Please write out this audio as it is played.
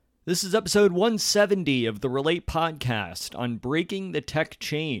This is episode 170 of the Relate podcast on breaking the tech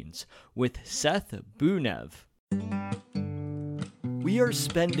chains with Seth Bunev. We are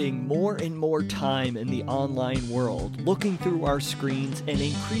spending more and more time in the online world, looking through our screens and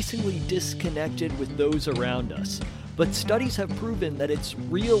increasingly disconnected with those around us. But studies have proven that it's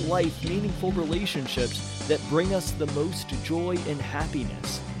real-life, meaningful relationships that bring us the most joy and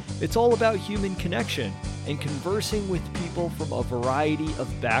happiness. It's all about human connection and conversing with people from a variety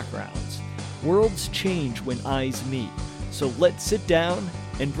of backgrounds. Worlds change when eyes meet, so let's sit down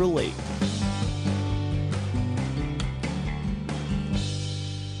and relate.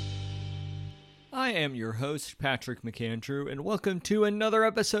 I am your host, Patrick McAndrew, and welcome to another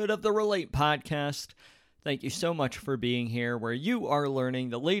episode of the Relate podcast. Thank you so much for being here, where you are learning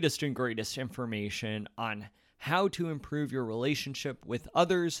the latest and greatest information on how to improve your relationship with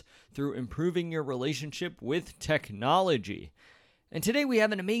others through improving your relationship with technology. And today we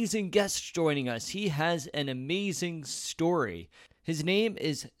have an amazing guest joining us. He has an amazing story. His name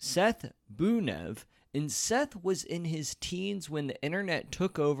is Seth Bunev, and Seth was in his teens when the internet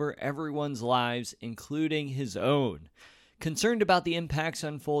took over everyone's lives, including his own. Concerned about the impacts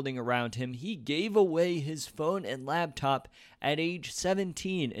unfolding around him, he gave away his phone and laptop at age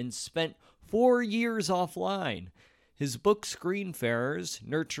 17 and spent 4 years offline. His book, Screenfarers,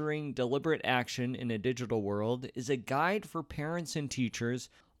 Nurturing Deliberate Action in a Digital World, is a guide for parents and teachers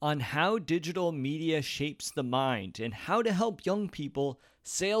on how digital media shapes the mind and how to help young people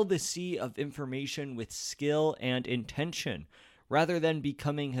sail the sea of information with skill and intention, rather than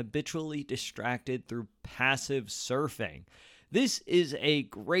becoming habitually distracted through passive surfing. This is a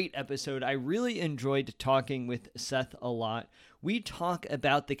great episode. I really enjoyed talking with Seth a lot. We talk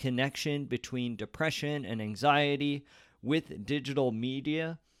about the connection between depression and anxiety with digital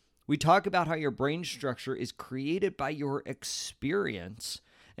media. We talk about how your brain structure is created by your experience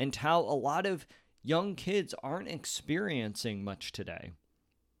and how a lot of young kids aren't experiencing much today.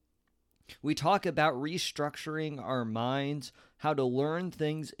 We talk about restructuring our minds, how to learn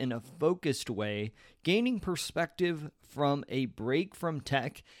things in a focused way, gaining perspective from a break from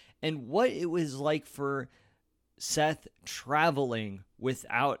tech, and what it was like for Seth traveling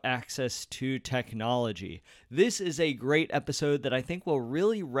without access to technology. This is a great episode that I think will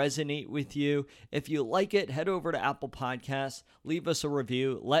really resonate with you. If you like it, head over to Apple Podcasts, leave us a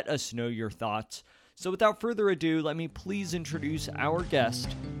review, let us know your thoughts. So without further ado, let me please introduce our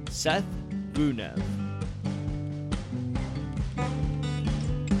guest, Seth Bunev.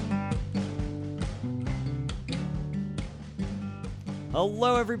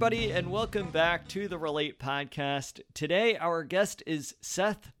 Hello, everybody, and welcome back to the Relate podcast. Today, our guest is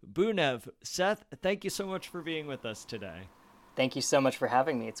Seth Bunev. Seth, thank you so much for being with us today. Thank you so much for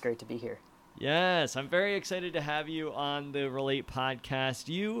having me. It's great to be here. Yes, I'm very excited to have you on the Relate podcast.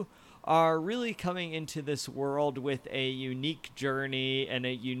 You are really coming into this world with a unique journey and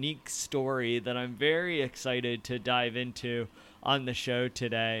a unique story that I'm very excited to dive into on the show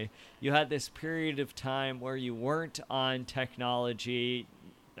today. You had this period of time where you weren't on technology,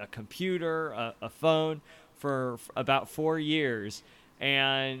 a computer, a phone, for about 4 years.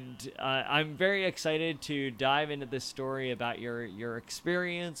 And I'm very excited to dive into this story about your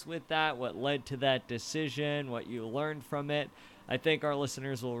experience with that, what led to that decision, what you learned from it. I think our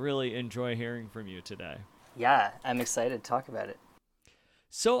listeners will really enjoy hearing from you today. Yeah, I'm excited to talk about it.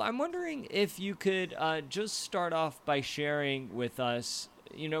 So I'm wondering if you could just start off by sharing with us,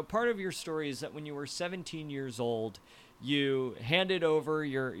 part of your story is that when you were 17 years old, you handed over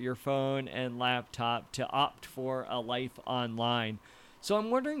your phone and laptop to opt for a life online. So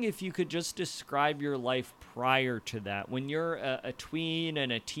I'm wondering if you could just describe your life prior to that, when you're a tween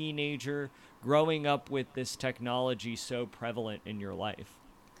and a teenager growing up with this technology so prevalent in your life.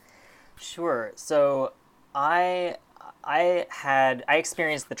 Sure. So I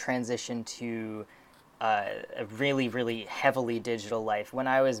experienced the transition to a really, really heavily digital life when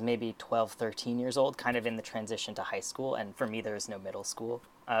I was maybe 12, 13 years old, kind of in the transition to high school. And for me, there is no middle school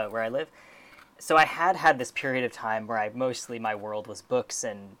where I live. So I had this period of time where my world was books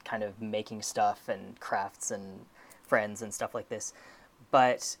and kind of making stuff and crafts and friends and stuff like this.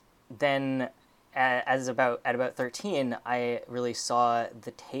 But then at about 13, I really saw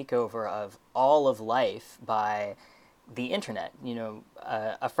the takeover of all of life by the internet.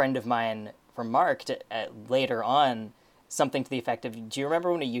 A friend of mine remarked later on something to the effect of, do you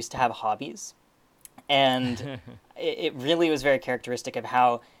remember when we used to have hobbies? And it really was very characteristic of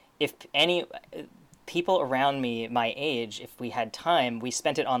how, if any people around me my age, if we had time, we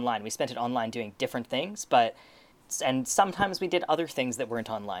spent it online. We spent it online doing different things, and sometimes we did other things that weren't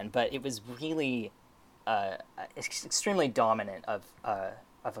online, but it was really extremely dominant of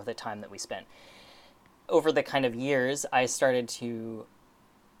of the time that we spent. Over the kind of years, I started to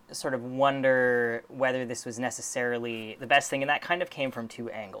sort of wonder whether this was necessarily the best thing, and that kind of came from two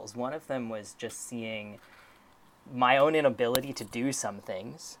angles. One of them was just seeing my own inability to do some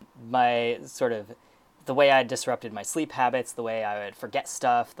things, my sort of the way I disrupted my sleep habits, the way I would forget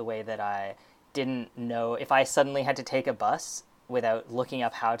stuff, the way that I didn't know if I suddenly had to take a bus without looking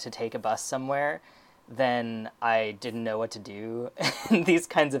up how to take a bus somewhere, then I didn't know what to do. These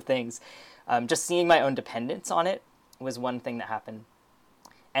kinds of things. Just seeing my own dependence on it was one thing that happened.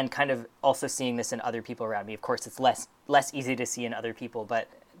 And kind of also seeing this in other people around me. Of course, it's less easy to see in other people, but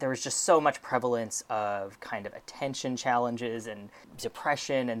there was just so much prevalence of kind of attention challenges and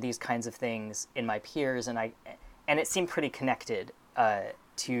depression and these kinds of things in my peers, and it seemed pretty connected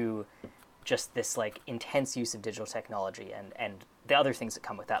to just this like intense use of digital technology and the other things that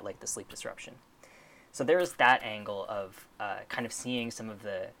come with that, like the sleep disruption. So there's that angle of kind of seeing some of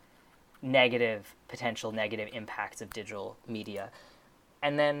the potential negative impacts of digital media.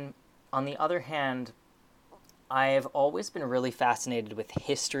 And then on the other hand, I've always been really fascinated with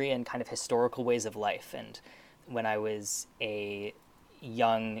history and kind of historical ways of life. And when I was a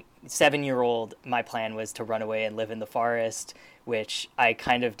young 7-year-old, my plan was to run away and live in the forest, which I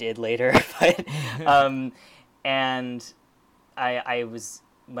kind of did later. But and I was,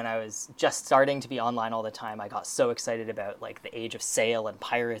 when I was just starting to be online all the time, I got so excited about like the age of sail and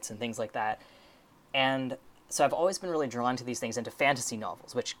pirates and things like that. And so I've always been really drawn to these things, and to fantasy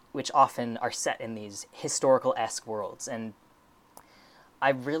novels, which often are set in these historical-esque worlds. And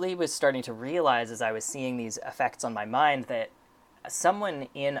I really was starting to realize as I was seeing these effects on my mind that someone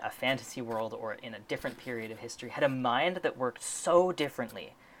in a fantasy world or in a different period of history had a mind that worked so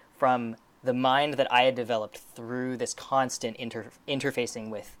differently from the mind that I had developed through this constant interfacing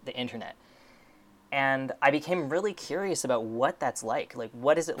with the internet. And I became really curious about what that's like. Like,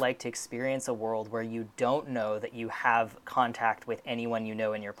 what is it like to experience a world where you don't know that you have contact with anyone you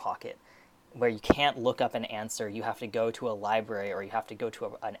know in your pocket, where you can't look up an answer, you have to go to a library or you have to go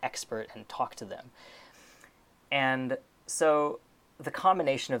to an expert and talk to them. And so the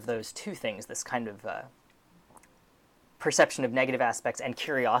combination of those two things, this kind of perception of negative aspects and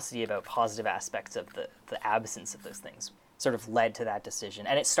curiosity about positive aspects of the absence of those things, sort of led to that decision.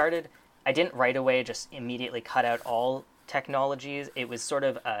 And it started... I didn't right away just immediately cut out all technologies. It was sort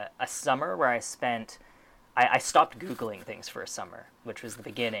of a summer where I stopped Googling things for a summer, which was the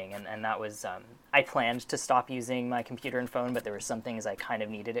beginning. And that was, I planned to stop using my computer and phone, but there were some things I kind of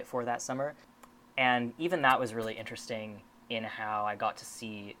needed it for that summer. And even that was really interesting in how I got to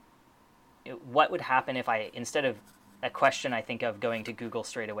see what would happen if I, instead of a question I think of going to Google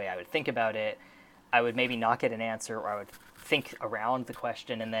straight away, I would think about it. I would maybe not get an answer, or I would think around the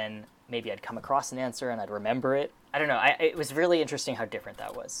question, and then maybe I'd come across an answer and I'd remember it. I don't know. It was really interesting how different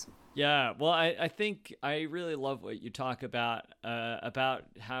that was. Yeah, well, I think I really love what you talk about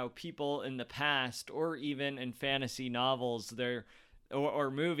how people in the past, or even in fantasy novels,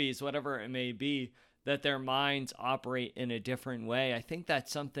 or movies, whatever it may be, that their minds operate in a different way. I think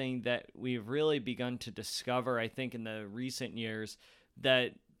that's something that we've really begun to discover, I think, in the recent years,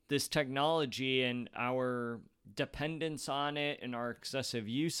 that this technology and our dependence on it and our excessive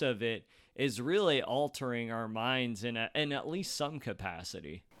use of it is really altering our minds in at least some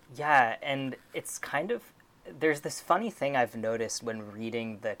capacity. Yeah, and it's kind of, there's this funny thing I've noticed when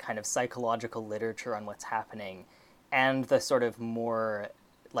reading the kind of psychological literature on what's happening and the sort of more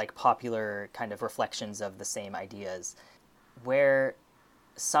like popular kind of reflections of the same ideas, where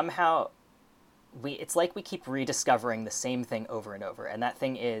somehow it's like we keep rediscovering the same thing over and over. And that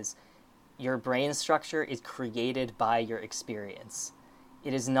thing is, your brain structure is created by your experience.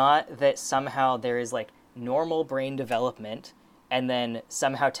 It is not that somehow there is like normal brain development and then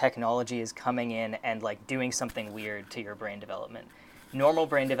somehow technology is coming in and like doing something weird to your brain development. Normal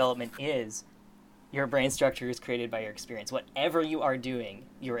brain development is your brain structure is created by your experience. Whatever you are doing,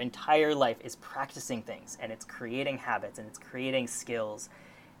 your entire life is practicing things, and it's creating habits, and it's creating skills,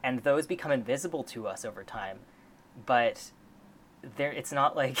 and those become invisible to us over time. But it's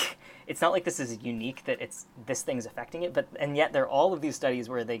not like this is unique, that this thing's affecting it. And yet there are all of these studies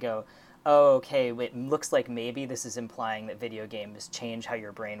where they go, oh, okay, it looks like maybe this is implying that video games change how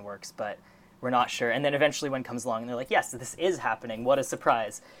your brain works, but we're not sure. And then eventually one comes along and they're like, yes, this is happening. What a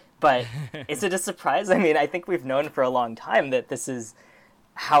surprise. But is it a surprise? I mean, I think we've known for a long time that this is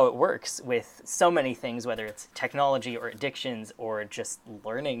how it works with so many things, whether it's technology or addictions or just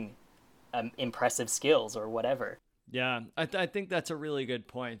learning impressive skills or whatever. Yeah, I think that's a really good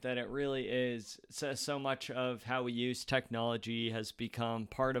point, that it really is so much of how we use technology has become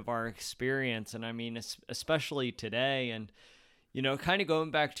part of our experience. And I mean, especially today. And, Kind of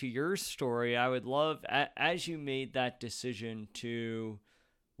going back to your story, I would love, as you made that decision to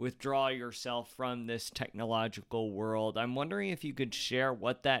withdraw yourself from this technological world, I'm wondering if you could share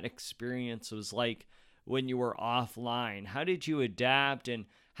what that experience was like when you were offline. How did you adapt, and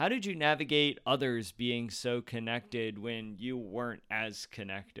how did you navigate others being so connected when you weren't as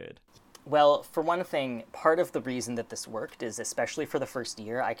connected? Well, for one thing, part of the reason that this worked is, especially for the first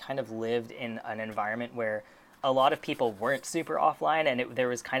year, I kind of lived in an environment where a lot of people weren't super offline, and there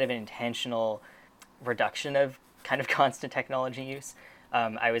was kind of an intentional reduction of kind of constant technology use.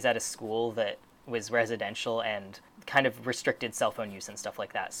 I was at a school that was residential and kind of restricted cell phone use and stuff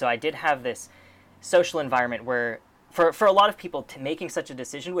like that. So I did have this social environment where, for a lot of people, making such a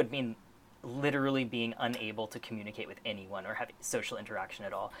decision would mean literally being unable to communicate with anyone or have social interaction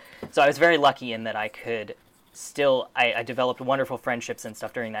at all. So I was very lucky in that I could I developed wonderful friendships and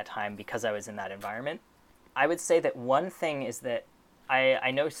stuff during that time because I was in that environment. I would say that one thing is that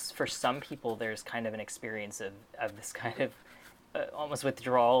I know for some people there's kind of an experience of this kind of almost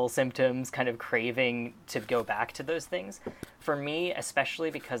withdrawal symptoms, kind of craving to go back to those things. For me,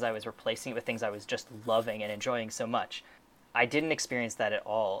 especially because I was replacing it with things I was just loving and enjoying so much, I didn't experience that at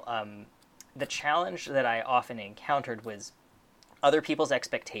all. The challenge that I often encountered was other people's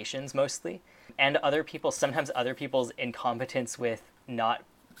expectations mostly, and sometimes other people's incompetence with not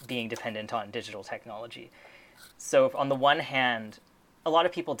being dependent on digital technology. So on the one hand, a lot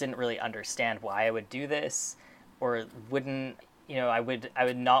of people didn't really understand why I would do this, or wouldn't, I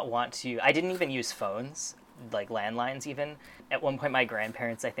would not want to. I didn't even use phones, like landlines even. At one point, my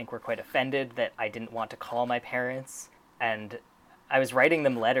grandparents, I think, were quite offended that I didn't want to call my parents, and I was writing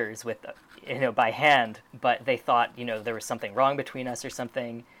them letters with, by hand, but they thought, there was something wrong between us or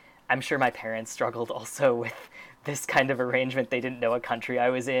something. I'm sure my parents struggled also with this kind of arrangement. They didn't know what country I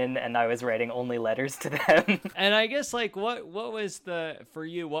was in, and I was writing only letters to them. And I guess, what was for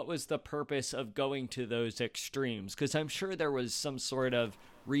you, what was the purpose of going to those extremes? Because I'm sure there was some sort of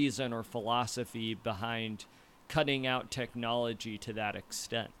reason or philosophy behind cutting out technology to that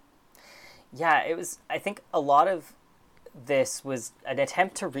extent. Yeah, I think a lot of this was an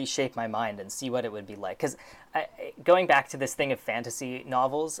attempt to reshape my mind and see what it would be like. Because going back to this thing of fantasy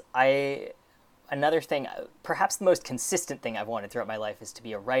novels, another thing, perhaps the most consistent thing I've wanted throughout my life is to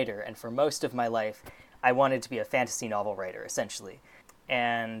be a writer. And for most of my life, I wanted to be a fantasy novel writer, essentially.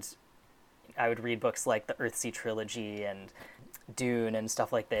 And I would read books like the Earthsea trilogy and Dune and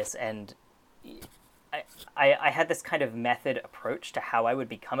stuff like this. And I had this kind of method approach to how I would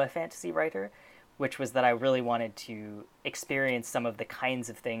become a fantasy writer, which was that I really wanted to experience some of the kinds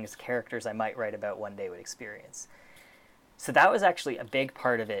of things characters I might write about one day would experience. So that was actually a big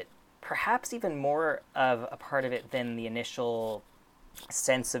part of it, perhaps even more of a part of it than the initial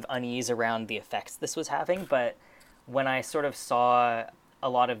sense of unease around the effects this was having. But when I sort of saw a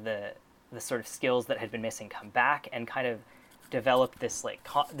lot of the sort of skills that had been missing come back and kind of developed this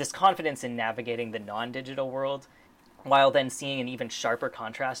this confidence in navigating the non-digital world, while then seeing an even sharper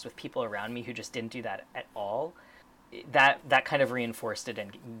contrast with people around me who just didn't do that at all, that kind of reinforced it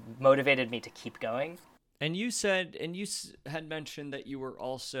and motivated me to keep going. And you had mentioned that you were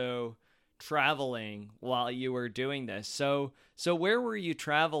also traveling while you were doing this. So where were you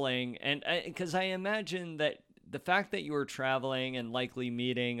traveling? And because I imagine that the fact that you were traveling and likely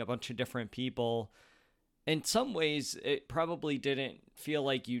meeting a bunch of different people, in some ways, it probably didn't feel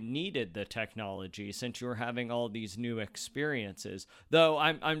like you needed the technology since you were having all these new experiences. Though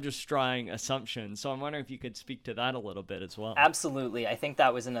I'm just drawing assumptions, so I'm wondering if you could speak to that a little bit as well. Absolutely. I think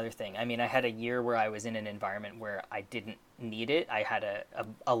that was another thing. I mean, I had a year where I was in an environment where I didn't need it. I had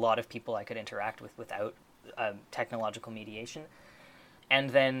a lot of people I could interact with without technological mediation.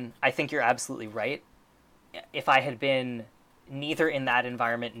 And then I think you're absolutely right. If I had been neither in that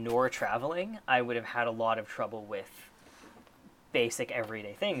environment nor traveling, I would have had a lot of trouble with basic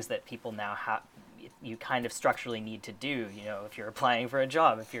everyday things that people now you kind of structurally need to do, if you're applying for a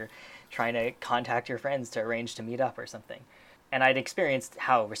job, if you're trying to contact your friends to arrange to meet up or something. And I'd experienced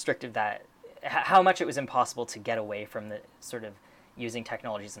how restrictive how much it was impossible to get away from the sort of using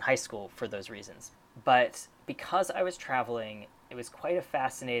technologies in high school for those reasons. But because I was traveling, it was quite a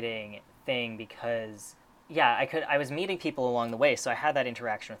fascinating thing because I was meeting people along the way, so I had that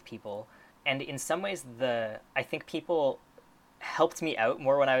interaction with people. And in some ways, I think people helped me out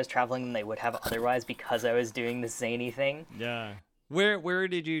more when I was traveling than they would have otherwise because I was doing the zany thing. Yeah. Where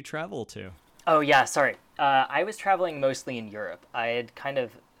did you travel to? Oh, yeah, sorry. I was traveling mostly in Europe. I had kind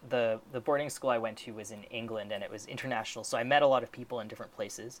of, the boarding school I went to was in England, and it was international, so I met a lot of people in different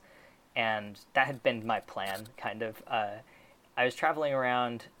places. And that had been my plan, kind of. I was traveling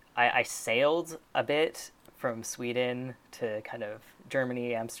around. I sailed a bit from Sweden to kind of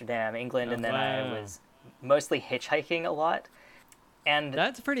Germany, Amsterdam, England, and then I wow. was mostly hitchhiking a lot. And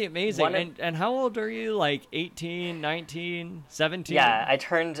That's pretty amazing. And how old are you? Like 18, 19, 17? yeah, I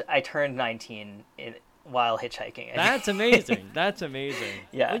turned 19 while hitchhiking. That's amazing. That's amazing.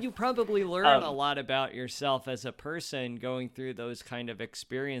 Yeah. Well, you probably learn a lot about yourself as a person going through those kind of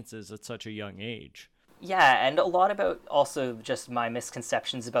experiences at such a young age. Yeah, and a lot about also just my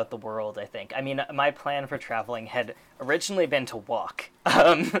misconceptions about the world, I think. I mean, my plan for traveling had originally been to walk.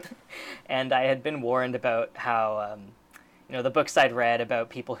 And I had been warned about how, the books I'd read about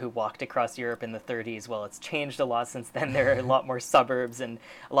people who walked across Europe in the 30s, well, it's changed a lot since then. There are a lot more suburbs and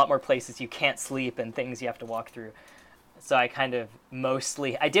a lot more places you can't sleep and things you have to walk through. So I kind of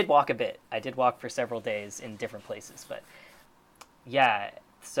I did walk a bit. I did walk for several days in different places, but yeah,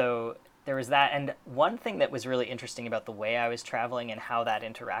 so there was that. And one thing that was really interesting about the way I was traveling and how that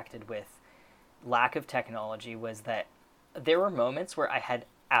interacted with lack of technology was that there were moments where I had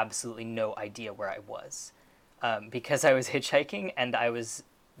absolutely no idea where I was, because I was hitchhiking and I was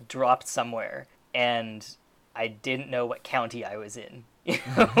dropped somewhere and I didn't know what county I was in.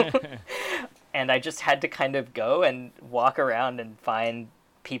 And I just had to kind of go and walk around and find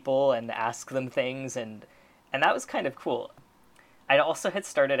people and ask them things, and that was kind of cool. I also had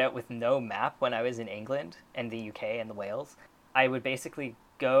started out with no map when I was in England and the UK and the Wales. I would basically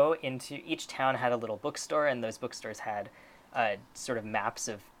go into each town had a little bookstore, and those bookstores had sort of maps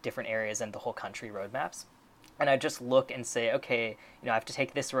of different areas and the whole country road maps. And I'd just look and say, okay, I have to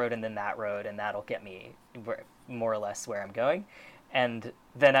take this road and then that road, and that'll get me more or less where I'm going. And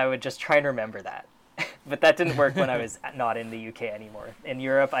then I would just try and remember that. But that didn't work when I was not in the UK anymore. In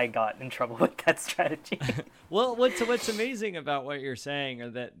Europe, I got in trouble with that strategy. Well, what's amazing about what you're saying are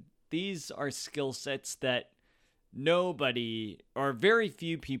that these are skill sets that nobody or very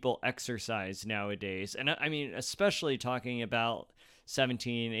few people exercise nowadays. And I mean, especially talking about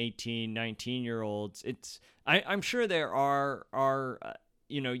 17, 18, 19-year-olds, I'm sure there are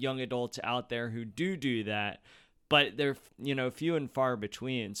young adults out there who do that, but they're, few and far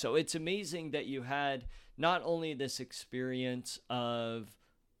between. So it's amazing that you had not only this experience of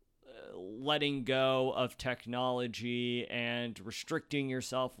letting go of technology and restricting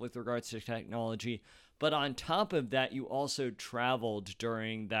yourself with regards to technology, but on top of that, you also traveled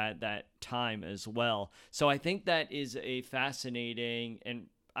during that time as well. So I think that is a fascinating and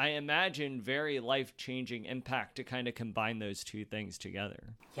I imagine very life-changing impact to kind of combine those two things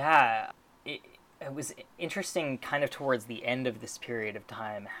together. Yeah, it was interesting kind of towards the end of this period of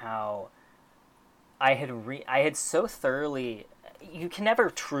time how I had so thoroughly, you can never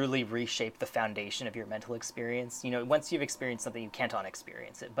truly reshape the foundation of your mental experience. Once you've experienced something, you can't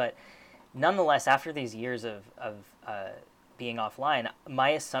unexperience it. But nonetheless, after these years of being offline, my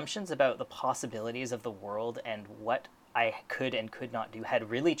assumptions about the possibilities of the world and what I could and could not do had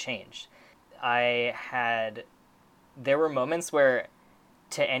really changed. There were moments where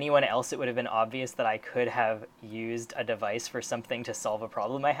to anyone else it would have been obvious that I could have used a device for something to solve a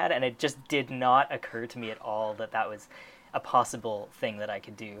problem I had, and it just did not occur to me at all that was a possible thing that I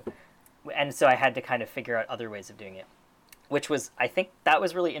could do. And so I had to kind of figure out other ways of doing it, which was, I think that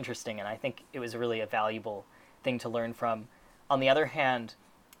was really interesting, and I think it was really a valuable thing to learn from. On the other hand,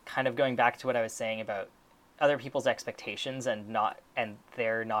 kind of going back to what I was saying about other people's expectations and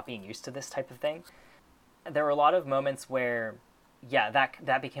they're not being used to this type of thing, there were a lot of moments where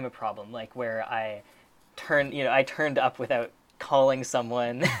that became a problem, like where I turned up without calling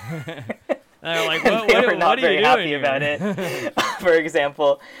someone. They're like, they were not very happy here? about it, for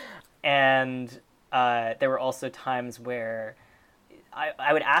example. And there were also times where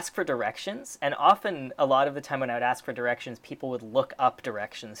I would ask for directions, and often, a lot of the time when I would ask for directions, people would look up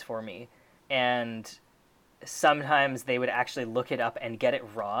directions for me, and sometimes they would actually look it up and get it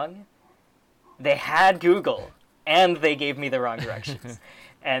wrong. They had Google, and they gave me the wrong directions.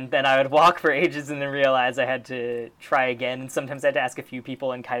 And then I would walk for ages and then realize I had to try again. And sometimes I had to ask a few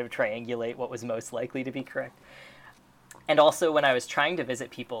people and kind of triangulate what was most likely to be correct. And also when I was trying to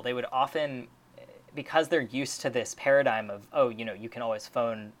visit people, they would often, because they're used to this paradigm of, you can always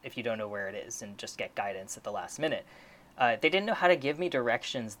phone if you don't know where it is and just get guidance at the last minute. They didn't know how to give me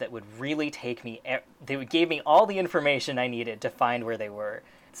directions that would really take me, they gave me all the information I needed to find where they were.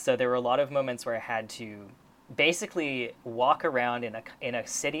 So there were a lot of moments where I had to basically walk around in a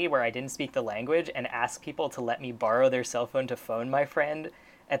city where I didn't speak the language and ask people to let me borrow their cell phone to phone my friend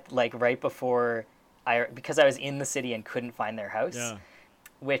at right before because I was in the city and couldn't find their house. Yeah.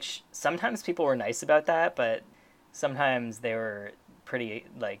 Which sometimes people were nice about that, but sometimes they were pretty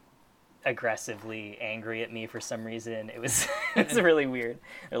aggressively angry at me for some reason. It was it's really weird.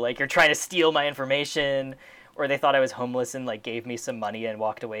 They're like, "You're trying to steal my information," or they thought I was homeless and like gave me some money and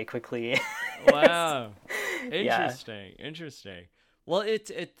walked away quickly. Wow. Yeah. Interesting. Well,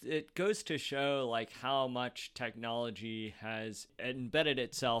 it goes to show like how much technology has embedded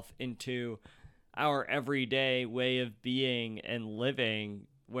itself into our everyday way of being and living,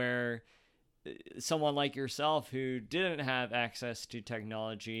 where someone like yourself who didn't have access to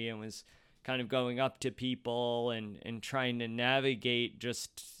technology and was kind of going up to people and trying to navigate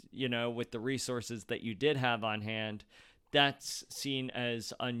just, with the resources that you did have on hand, that's seen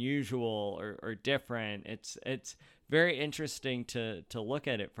as unusual or different. It's very interesting to look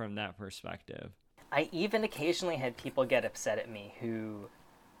at it from that perspective. I even occasionally had people get upset at me who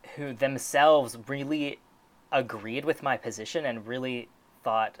themselves really agreed with my position and really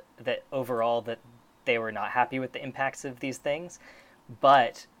thought that overall that they were not happy with the impacts of these things,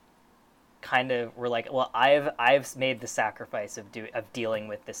 but kind of were like, well, I've made the sacrifice of dealing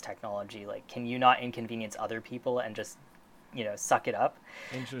with this technology. Like, can you not inconvenience other people and just suck it up?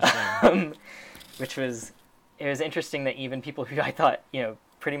 Interesting. Which was it was interesting that even people who I thought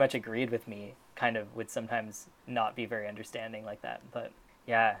pretty much agreed with me kind of would sometimes not be very understanding like that. But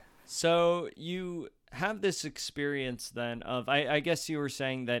yeah. So you have this experience then of, I guess you were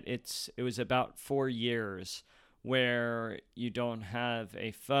saying that it was about 4 years where you don't have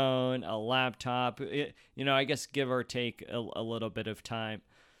a phone, a laptop, I guess give or take a little bit of time.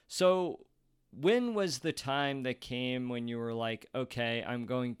 So when was the time that came when you were like, okay, I'm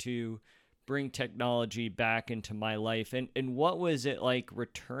going to bring technology back into my life? And what was it like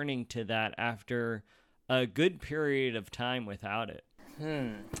returning to that after a good period of time without it?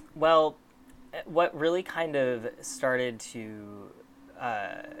 Well, what really kind of started to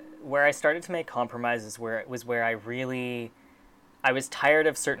where I started to make compromises where I was tired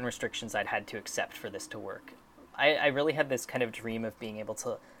of certain restrictions I'd had to accept for this to work. I really had this kind of dream of being able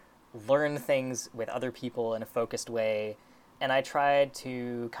to learn things with other people in a focused way, and I tried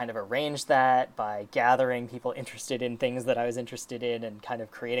to kind of arrange that by gathering people interested in things that I was interested in and kind of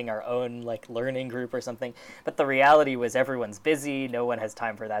creating our own like learning group or something. But the reality was everyone's busy, no one has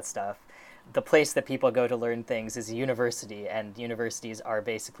time for that stuff. The place that people go to learn things is a university, and universities are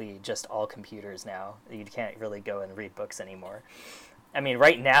basically just all computers now. You can't really go and read books anymore. I mean,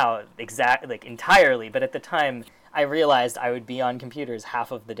 right now, entirely, but at the time, I realized I would be on computers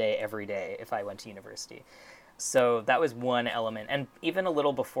half of the day every day if I went to university. So that was one element. And even a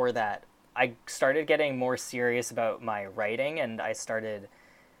little before that, I started getting more serious about my writing, and I started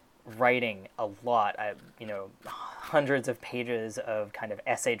writing a lot. Hundreds of pages of kind of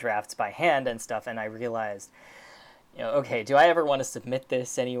essay drafts by hand and stuff, and I realized, okay, do I ever want to submit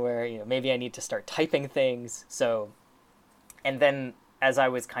this anywhere? Maybe I need to start typing things. So, and then as I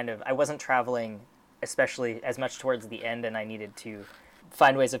wasn't traveling, especially as much towards the end, and I needed to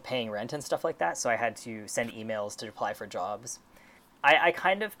find ways of paying rent and stuff like that, so I had to send emails to apply for jobs. I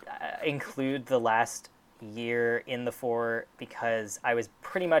kind of include the last year in the 4 because I was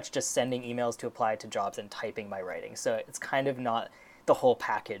pretty much just sending emails to apply to jobs and typing my writing. So it's kind of not the whole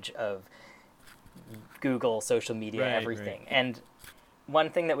package of Google, social media, everything. Right. And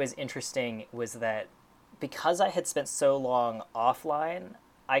one thing that was interesting was that because I had spent so long offline,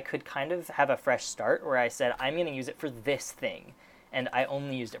 I could kind of have a fresh start where I said, I'm going to use it for this thing, and I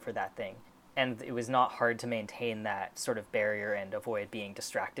only used it for that thing. And it was not hard to maintain that sort of barrier and avoid being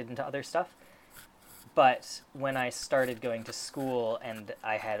distracted into other stuff. But when I started going to school and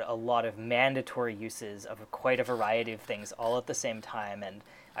I had a lot of mandatory uses of quite a variety of things all at the same time, and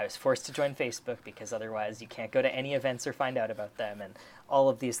I was forced to join Facebook because otherwise you can't go to any events or find out about them and all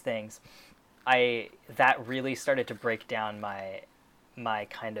of these things, that really started to break down my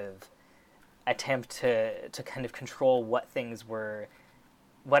kind of attempt to kind of control what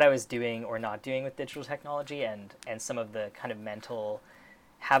I was doing or not doing with digital technology, and some of the kind of mental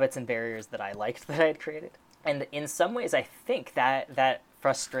habits and barriers that I liked that I had created. And in some ways, I think that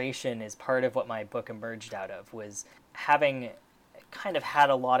frustration is part of what my book emerged out of, was having kind of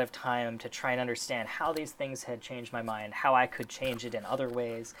had a lot of time to try and understand how these things had changed my mind, how I could change it in other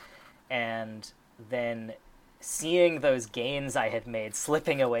ways, and then seeing those gains I had made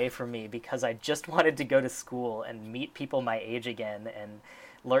slipping away from me because I just wanted to go to school and meet people my age again and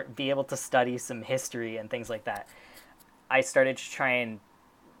be able to study some history and things like that. I started to try and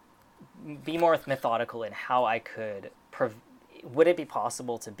be more methodical in how I could would it be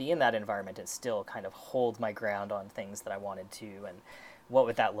possible to be in that environment and still kind of hold my ground on things that I wanted to, and what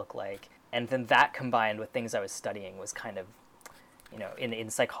would that look like? And then that combined with things I was studying was kind of, in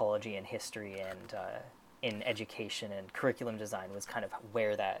psychology and history and in education and curriculum design was kind of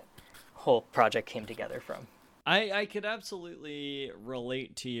where that whole project came together from. I could absolutely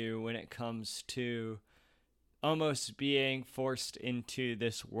relate to you when it comes to almost being forced into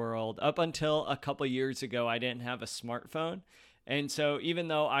this world. Up until a couple years ago, I didn't have a smartphone. And so even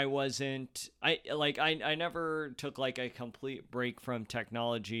though I never took like a complete break from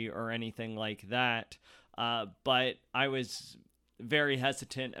technology or anything like that. But I was very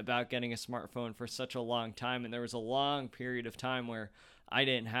hesitant about getting a smartphone for such a long time. And there was a long period of time where I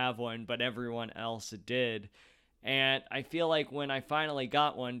didn't have one, but everyone else did. And I feel like when I finally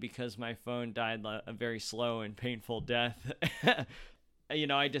got one, because my phone died a very slow and painful death,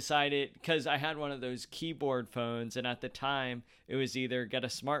 I decided, because I had one of those keyboard phones, and at the time it was either get a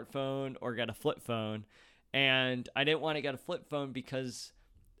smartphone or get a flip phone. And I didn't want to get a flip phone because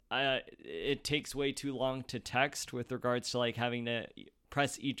it takes way too long to text, with regards to like having to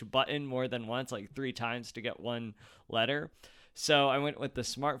press each button more than once, like 3 times to get one letter. So I went with the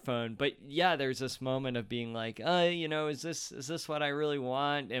smartphone. But yeah, there's this moment of being like, is this what I really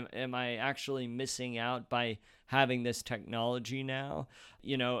want? Am I actually missing out by having this technology now?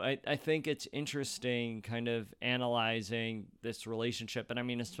 I think it's interesting kind of analyzing this relationship. And I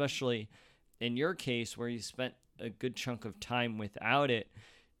mean, especially in your case where you spent a good chunk of time without it.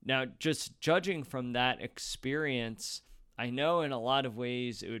 Now, just judging from that experience, I know in a lot of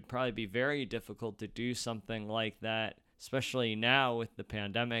ways it would probably be very difficult to do something like that, especially now with the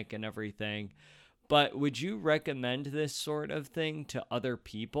pandemic and everything. But would you recommend this sort of thing to other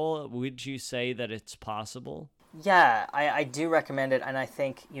people? Would you say that it's possible? Yeah, I do recommend it, and I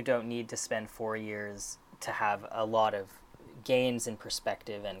think you don't need to spend 4 years to have a lot of gains in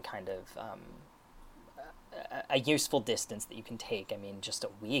perspective and kind of a useful distance that you can take. I mean, just a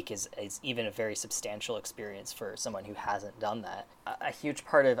week is even a very substantial experience for someone who hasn't done that. A huge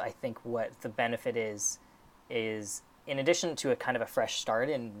part of, I think, what the benefit is in addition to a kind of a fresh start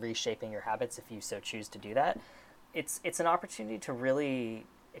in reshaping your habits, if you so choose to do that, it's an opportunity to really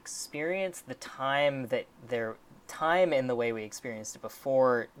experience the time in the way we experienced it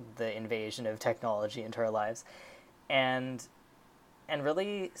before the invasion of technology into our lives, and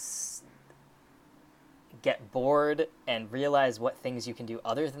really get bored and realize what things you can do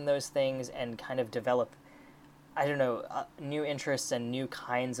other than those things, and kind of develop, new interests and new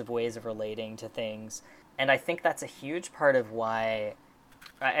kinds of ways of relating to things. And I think that's a huge part of why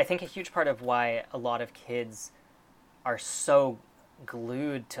a lot of kids are so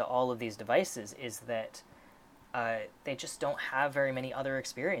glued to all of these devices is that they just don't have very many other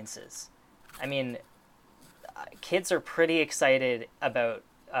experiences. I mean, kids are pretty excited about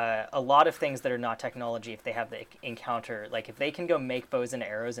a lot of things that are not technology if they have the encounter. Like, if they can go make bows and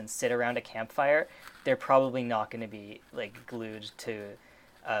arrows and sit around a campfire, they're probably not going to be like glued to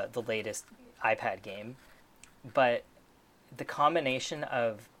the latest iPad game. But the combination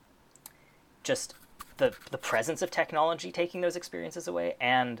of just the presence of technology taking those experiences away,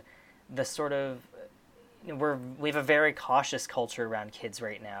 and the sort of we have a very cautious culture around kids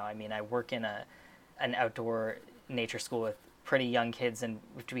right now. I mean, I work in an outdoor nature school with pretty young kids, and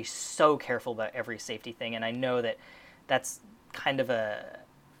we have to be so careful about every safety thing. And I know that that's kind of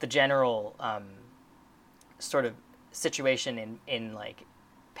the general sort of situation in like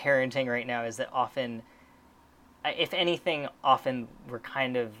parenting right now, is that often, if anything, often we're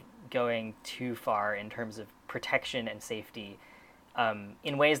kind of going too far in terms of protection and safety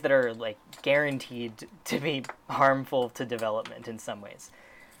in ways that are like guaranteed to be harmful to development in some ways.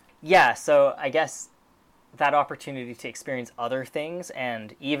 Yeah, so I guess that opportunity to experience other things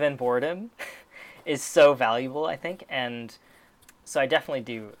and even boredom is so valuable, I think. And so I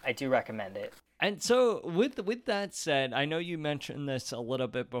do recommend it. And so with that said, I know you mentioned this a little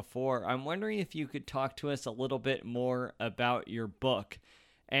bit before. I'm wondering if you could talk to us a little bit more about your book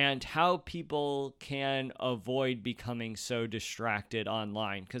and how people can avoid becoming so distracted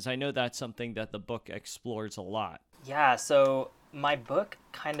online, because I know that's something that the book explores a lot. Yeah, so my book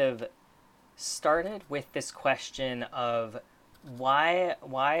kind of started with this question of why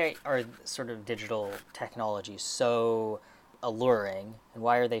are sort of digital technologies so alluring, and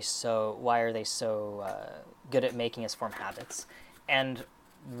why are they so good at making us form habits, and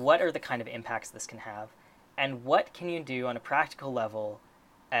what are the kind of impacts this can have, and what can you do on a practical level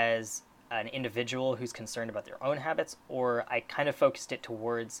as an individual who's concerned about their own habits. Or I kind of focused it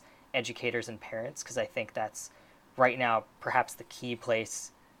towards educators and parents, because I think that's right now perhaps the key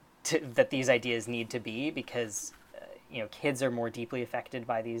place that these ideas need to be, because kids are more deeply affected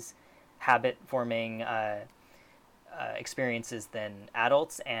by these habit forming experiences than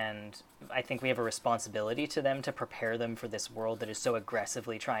adults, and I think we have a responsibility to them to prepare them for this world that is so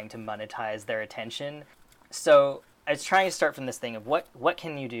aggressively trying to monetize their attention. So I was trying to start from this thing of what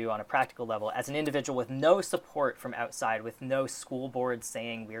can you do on a practical level as an individual with no support from outside, with no school board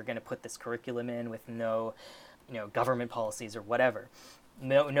saying we're going to put this curriculum in, with no, government policies or whatever,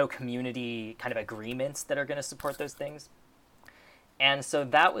 no community kind of agreements that are going to support those things. And so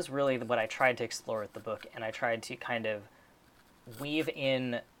that was really what I tried to explore with the book, and I tried to kind of weave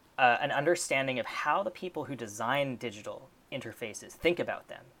in an understanding of how the people who design digital interfaces think about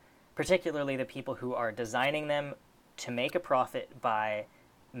them, particularly the people who are designing them to make a profit by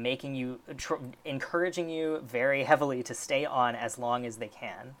making you, encouraging you very heavily to stay on as long as they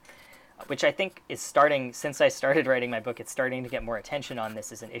can, which I think is starting, since I started writing my book, it's starting to get more attention on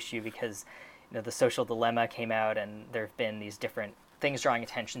this as an issue because, The Social Dilemma came out and there have been these different things drawing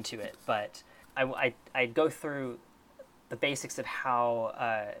attention to it. But I go through the basics of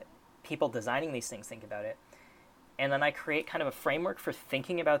how people designing these things think about it. And then I create kind of a framework for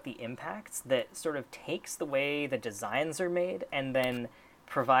thinking about the impacts that sort of takes the way the designs are made and then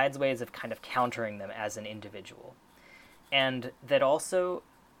provides ways of kind of countering them as an individual. And that also,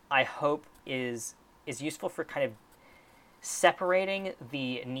 I hope, is useful for kind of separating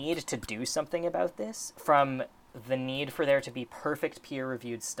the need to do something about this from the need for there to be perfect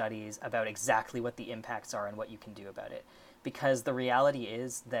peer-reviewed studies about exactly what the impacts are and what you can do about it. Because the reality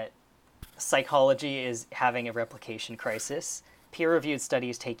is that psychology is having a replication crisis. Peer-reviewed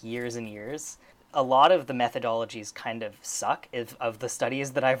studies take years and years. A lot of the methodologies kind of suck of the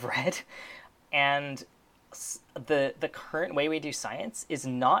studies that I've read. And the current way we do science is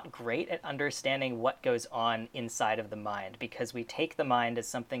not great at understanding what goes on inside of the mind, because we take the mind as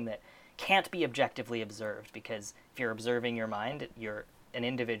something that can't be objectively observed, because if you're observing your mind, you're an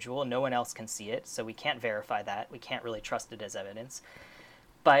individual, no one else can see it, so we can't verify that. We can't really trust it as evidence.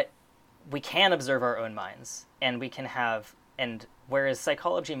 But we can observe our own minds, and we can have, and whereas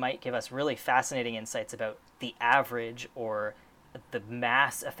psychology might give us really fascinating insights about the average or the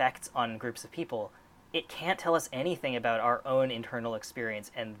mass effects on groups of people, it can't tell us anything about our own internal experience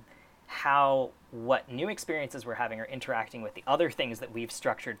and how what new experiences we're having are interacting with the other things that we've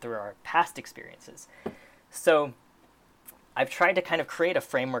structured through our past experiences. So I've tried to kind of create a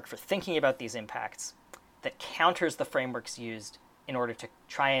framework for thinking about these impacts that counters the frameworks used in order to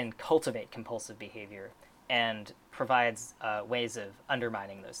try and cultivate compulsive behavior and provides ways of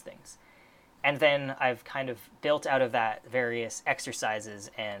undermining those things. And then I've kind of built out of that various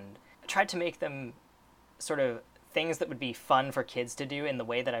exercises and tried to make them sort of things that would be fun for kids to do in the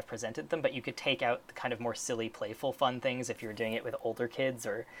way that I've presented them, but you could take out the kind of more silly, playful, fun things if you're doing it with older kids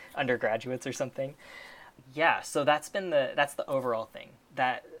or undergraduates or something. Yeah, so that's the overall thing.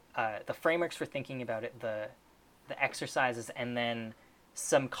 That the frameworks for thinking about it, the exercises, and then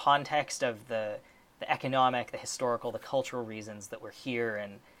some context of the economic, the historical, the cultural reasons that we're here,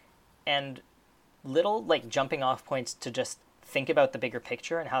 and little like jumping off points to just think about the bigger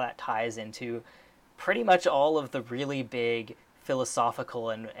picture and how that ties into pretty much all of the really big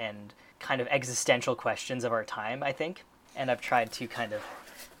philosophical and kind of existential questions of our time, I think. And I've tried to kind of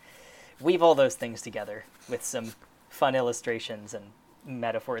weave all those things together with some fun illustrations and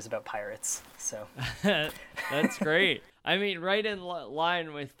metaphors about pirates. So that's great. I mean, right in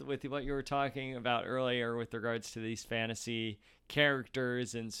line with what you were talking about earlier with regards to these fantasy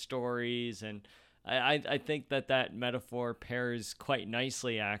characters and stories, and I think that metaphor pairs quite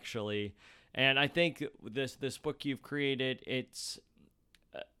nicely, actually. And I think this book you've created, it's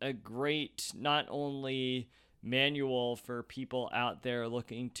a great not only manual for people out there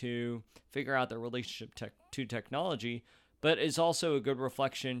looking to figure out their relationship to technology, but is also a good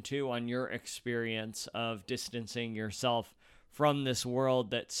reflection too on your experience of distancing yourself from this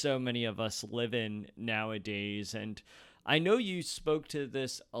world that so many of us live in nowadays. And I know you spoke to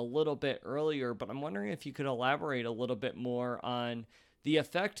this a little bit earlier, but I'm wondering if you could elaborate a little bit more on the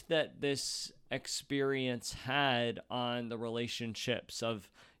effect that this experience had on the relationships of,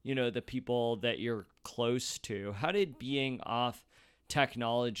 the people that you're close to. How did being off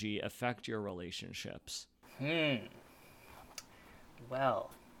technology affect your relationships? Well,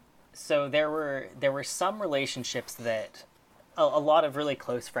 so there were some relationships that a lot of really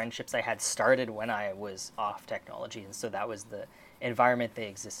close friendships I had started when I was off technology, and so that was the environment they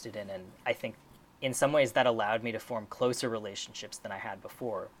existed in, and I think in some ways that allowed me to form closer relationships than I had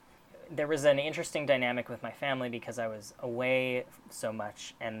before. There was an interesting dynamic with my family because I was away so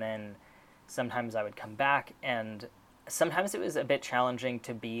much, and then sometimes I would come back, and sometimes it was a bit challenging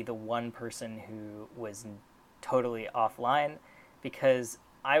to be the one person who was totally offline, because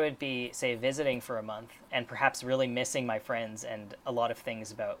I would be, say, visiting for a month and perhaps really missing my friends and a lot of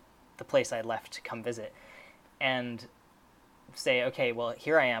things about the place I left to come visit, and say, okay, well,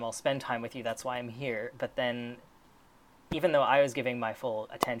 here I am, I'll spend time with you, that's why I'm here. But then even though I was giving my full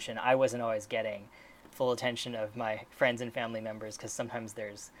attention, I wasn't always getting full attention of my friends and family members, because sometimes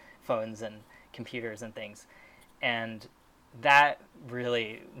there's phones and computers and things. And that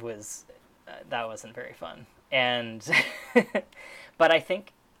really was, that wasn't very fun. And, but I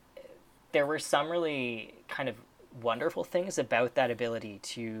think there were some really kind of wonderful things about that ability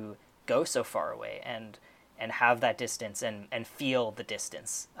to go so far away and have that distance and feel the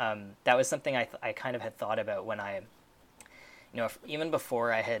distance. That was something I kind of had thought about when I, even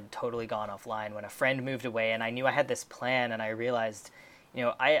before I had totally gone offline, when a friend moved away and I knew I had this plan, and I realized,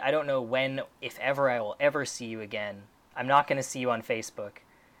 I don't know when, if ever, I will ever see you again. I'm not going to see you on Facebook.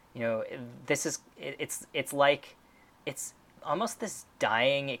 This is, it's like, it's almost this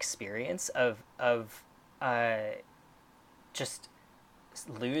dying experience of just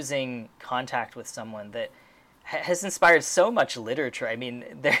losing contact with someone that has inspired so much literature. I mean,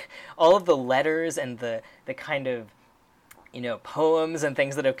 all of the letters and the kind of, poems and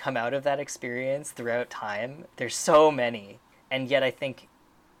things that have come out of that experience throughout time. There's so many. And yet I think,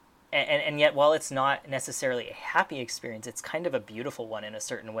 and yet while it's not necessarily a happy experience, it's kind of a beautiful one in a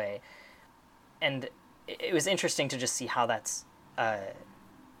certain way. And it was interesting to just see how that's,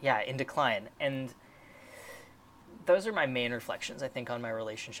 in decline. And those are my main reflections, I think, on my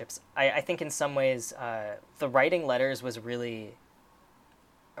relationships. I think in some ways, the writing letters was really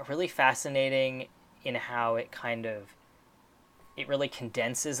fascinating in how it really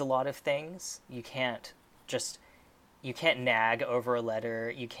condenses a lot of things. You can't nag over a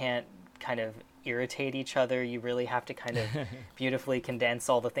letter. You can't kind of irritate each other. You really have to kind of beautifully condense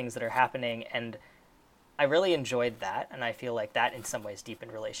all the things that are happening. And I really enjoyed that. And I feel like that in some ways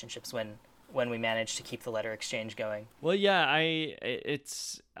deepened relationships when we managed to keep the letter exchange going. Well, yeah,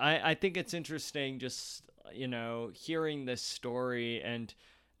 I think it's interesting just, hearing this story, and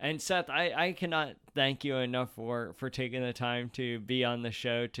Seth, I cannot thank you enough for taking the time to be on the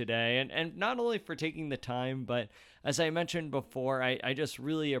show today, and not only for taking the time, but as I mentioned before, I just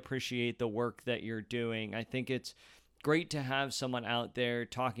really appreciate the work that you're doing. I think it's great to have someone out there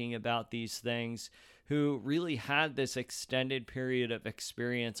talking about these things who really had this extended period of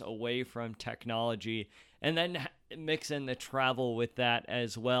experience away from technology, and then mix in the travel with that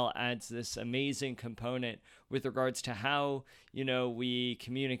as well adds this amazing component with regards to how, we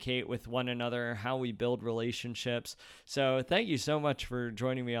communicate with one another, how we build relationships. So thank you so much for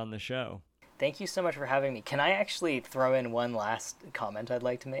joining me on the show. Thank you so much for having me. Can I actually throw in one last comment I'd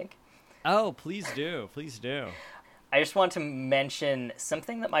like to make? Oh, please do. Please do. I just want to mention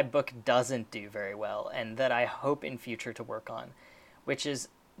something that my book doesn't do very well, and that I hope in future to work on, which is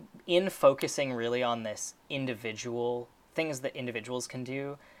in focusing really on this individual, things that individuals can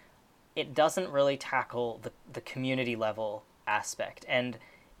do, it doesn't really tackle the community level aspect. And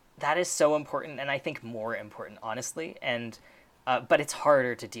that is so important, and I think more important, honestly. And but it's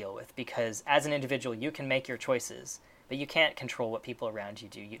harder to deal with, because as an individual, you can make your choices, but you can't control what people around you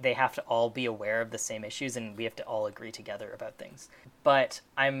do. They have to all be aware of the same issues, and we have to all agree together about things. But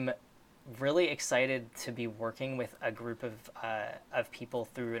I'm really excited to be working with a group of people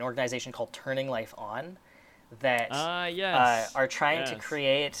through an organization called Turning Life On that are trying to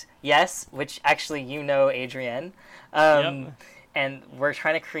create, which actually Adrienne. Yep. And we're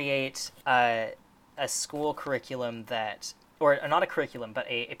trying to create a school curriculum that, or not a curriculum, but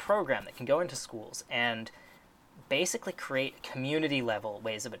a program that can go into schools and basically create community level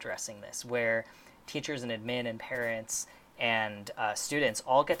ways of addressing this, where teachers and admin and parents and students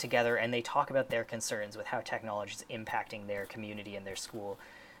all get together and they talk about their concerns with how technology is impacting their community and their school,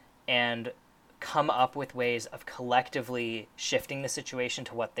 and come up with ways of collectively shifting the situation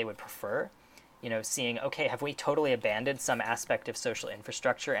to what they would prefer. Seeing, okay, have we totally abandoned some aspect of social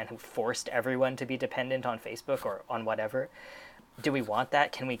infrastructure and forced everyone to be dependent on Facebook or on whatever? Do we want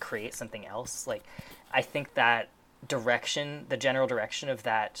that? Can we create something else? I think that direction, the general direction of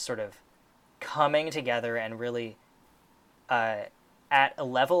that sort of coming together and really at a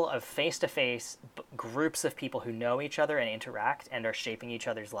level of face-to-face groups of people who know each other and interact and are shaping each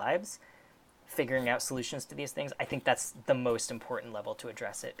other's lives, figuring out solutions to these things, I think that's the most important level to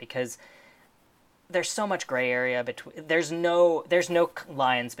address it, because there's so much gray area between, there's no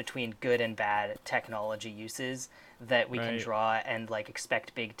lines between good and bad technology uses that we can draw and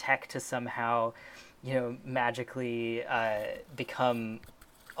expect big tech to somehow magically become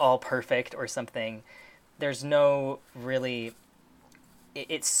all perfect or something. There's no really,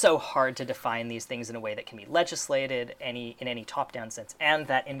 it's so hard to define these things in a way that can be legislated in any top-down sense and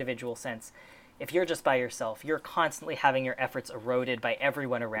that individual sense. If you're just by yourself, you're constantly having your efforts eroded by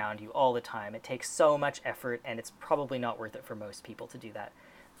everyone around you all the time. It takes so much effort, and it's probably not worth it for most people to do that.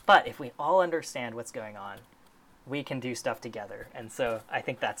 But if we all understand what's going on, we can do stuff together. And so I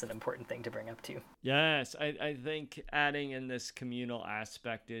think that's an important thing to bring up too. Yes, I think adding in this communal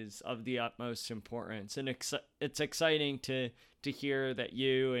aspect is of the utmost importance. And it's exciting to hear that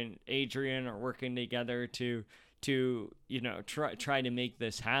you and Adrian are working together to try to make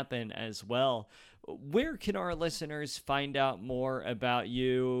this happen as well. Where can our listeners find out more about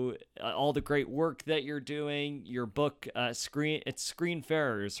you, all the great work that you're doing, your book, it's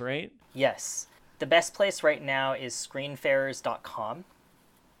Screenfarers, right? Yes. The best place right now is screenfarers.com,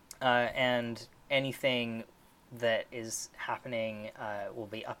 and anything that is happening will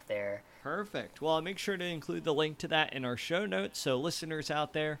be up there. Perfect. Well, I'll make sure to include the link to that in our show notes, so listeners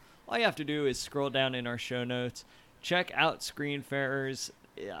out there, all you have to do is scroll down in our show notes, check out Screenfarers.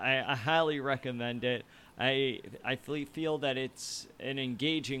 I highly recommend it. I feel that it's an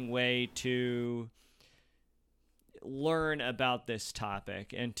engaging way to learn about this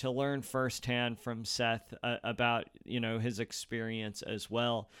topic and to learn firsthand from Seth about his experience as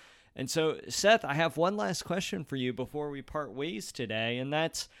well. And so, Seth, I have one last question for you before we part ways today, and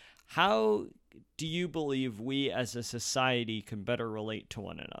that's, how do you believe we as a society can better relate to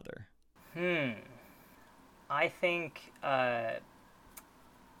one another? I think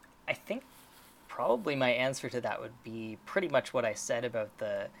probably my answer to that would be pretty much what I said about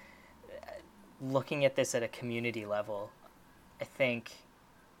the looking at this at a community level. I think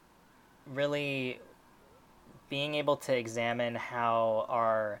really being able to examine how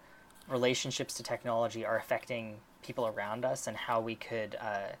our relationships to technology are affecting people around us and how we could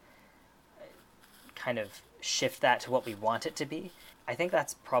kind of shift that to what we want it to be. I think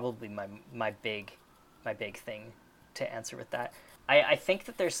that's probably my big thing to answer with that. I think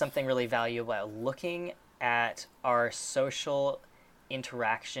that there's something really valuable about looking at our social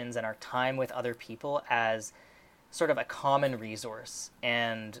interactions and our time with other people as sort of a common resource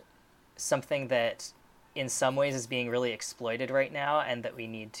and something that in some ways is being really exploited right now and that we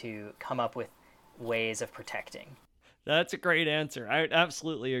need to come up with ways of protecting. That's a great answer. I would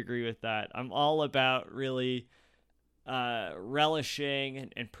absolutely agree with that. I'm all about really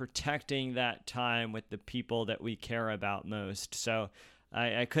relishing and protecting that time with the people that we care about most. So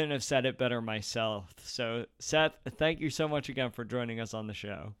I couldn't have said it better myself. So Seth, thank you so much again for joining us on the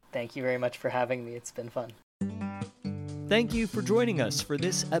show. Thank you very much for having me. It's been fun. Thank you for joining us for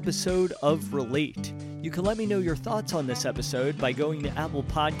this episode of Relate. You can let me know your thoughts on this episode by going to Apple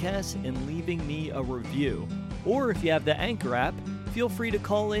Podcasts and leaving me a review. Or if you have the Anchor app, feel free to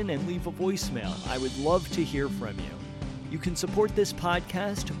call in and leave a voicemail. I would love to hear from you. You can support this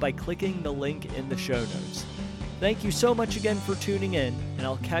podcast by clicking the link in the show notes. Thank you so much again for tuning in, and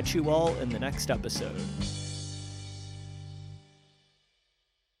I'll catch you all in the next episode.